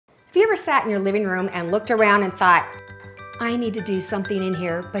Have you ever sat in your living room and looked around and thought, I need to do something in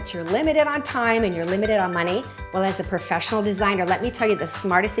here, but you're limited on time and you're limited on money? Well, as a professional designer, let me tell you the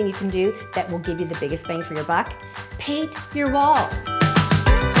smartest thing you can do that will give you the biggest bang for your buck. Paint your walls.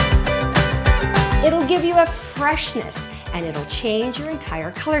 It'll give you a freshness and it'll change your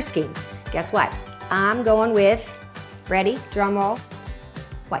entire color scheme. Guess what? I'm going with, ready, drum roll,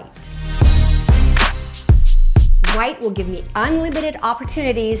 white. White will give me unlimited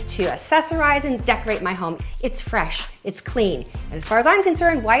opportunities to accessorize and decorate my home. It's fresh, it's clean, and as far as I'm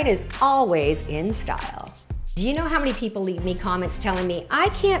concerned, white is always in style. Do you know how many people leave me comments telling me, I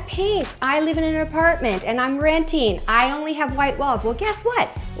can't paint, I live in an apartment and I'm renting, I only have white walls? Well, guess what?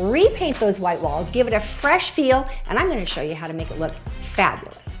 Repaint those white walls, give it a fresh feel, and I'm gonna show you how to make it look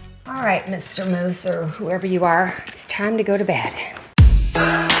fabulous. All right, Mr. Moose, or whoever you are, it's time to go to bed.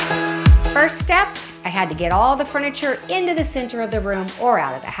 First step, I had to get all the furniture into the center of the room or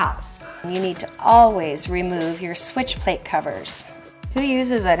out of the house. You need to always remove your switch plate covers. Who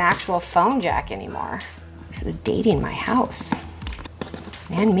uses an actual phone jack anymore? This is dating my house.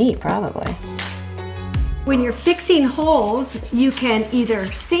 And me, probably. When you're fixing holes, you can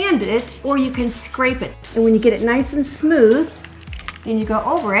either sand it or you can scrape it. And when you get it nice and smooth, then you go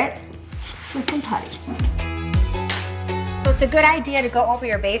over it with some putty. So it's a good idea to go over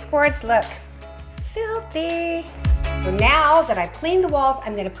your baseboards. Look, filthy. So now that I've cleaned the walls,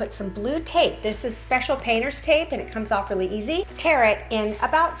 I'm gonna put some blue tape. This is special painter's tape and it comes off really easy. Tear it in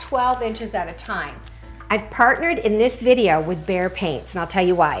about 12 inches at a time. I've partnered in this video with Behr Paints, and I'll tell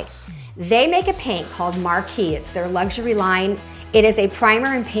you why. They make a paint called Marquee. It's their luxury line. It is a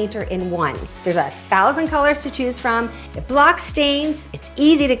primer and painter in one. There's 1,000 colors to choose from. It blocks stains, it's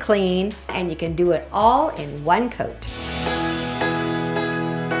easy to clean, and you can do it all in one coat.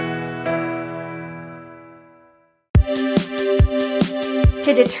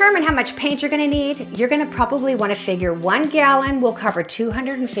 To determine how much paint you're gonna need, you're gonna probably wanna figure 1 gallon will cover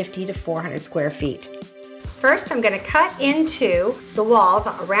 250 to 400 square feet. First, I'm gonna cut into the walls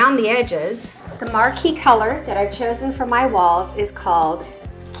around the edges. The marquee color that I've chosen for my walls is called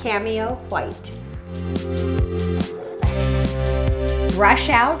Cameo White. Brush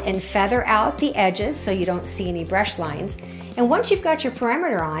out and feather out the edges so you don't see any brush lines. And once you've got your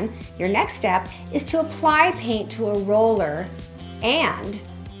perimeter on, your next step is to apply paint to a roller and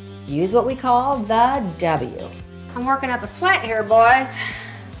use what we call the W. I'm working up a sweat here, boys,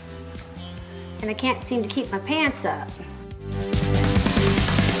 and I can't seem to keep my pants up.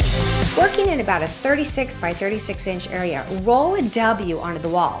 Working in about a 36 by 36 inch area, roll a W onto the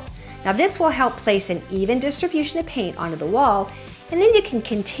wall. Now this will help place an even distribution of paint onto the wall, and then you can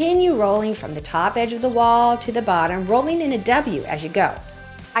continue rolling from the top edge of the wall to the bottom, rolling in a W as you go.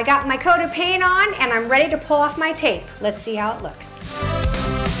 I got my coat of paint on and I'm ready to pull off my tape. Let's see how it looks.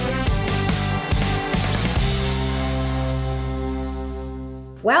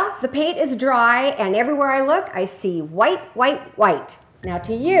 Well, the paint is dry and everywhere I look, I see white, white, white. Now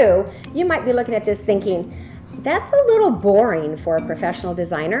to you, you might be looking at this thinking, that's a little boring for a professional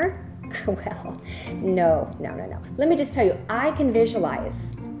designer. Well, no. Let me just tell you, I can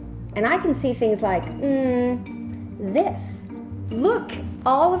visualize and I can see things like, this. Look,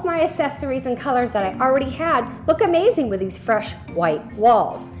 all of my accessories and colors that I already had look amazing with these fresh white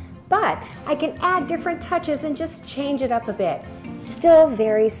walls. But I can add different touches and just change it up a bit. Still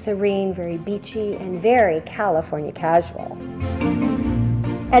very serene, very beachy, and very California casual.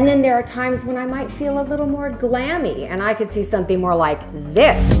 And then there are times when I might feel a little more glammy and I could see something more like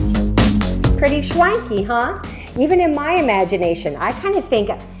this. Pretty schwanky, huh? Even in my imagination, I kind of think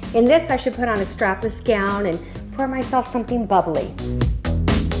in this I should put on a strapless gown and pour myself something bubbly.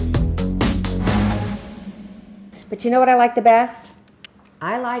 But you know what I like the best?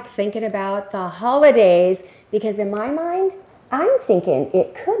 I like thinking about the holidays because in my mind, I'm thinking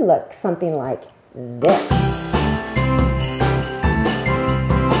it could look something like this.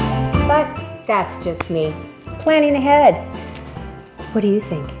 But that's just me, planning ahead. What do you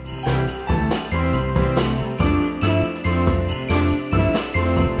think?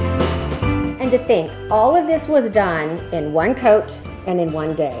 And to think, all of this was done in one coat and in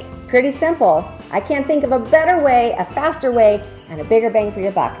one day. Pretty simple. I can't think of a better way, a faster way, and a bigger bang for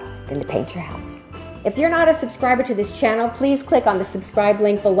your buck than to paint your house. If you're not a subscriber to this channel, please click on the subscribe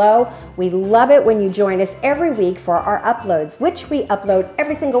link below. We love it when you join us every week for our uploads, which we upload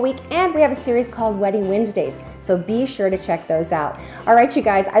every single week, and we have a series called Wedding Wednesdays, so be sure to check those out. All right, you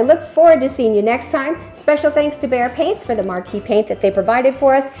guys, I look forward to seeing you next time. Special thanks to Behr Paints for the marquee paint that they provided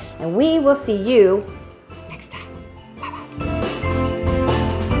for us, and we will see you next time. Bye-bye.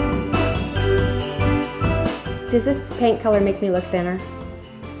 Does this paint color make me look thinner?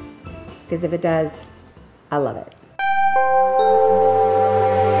 because if it does, I love it.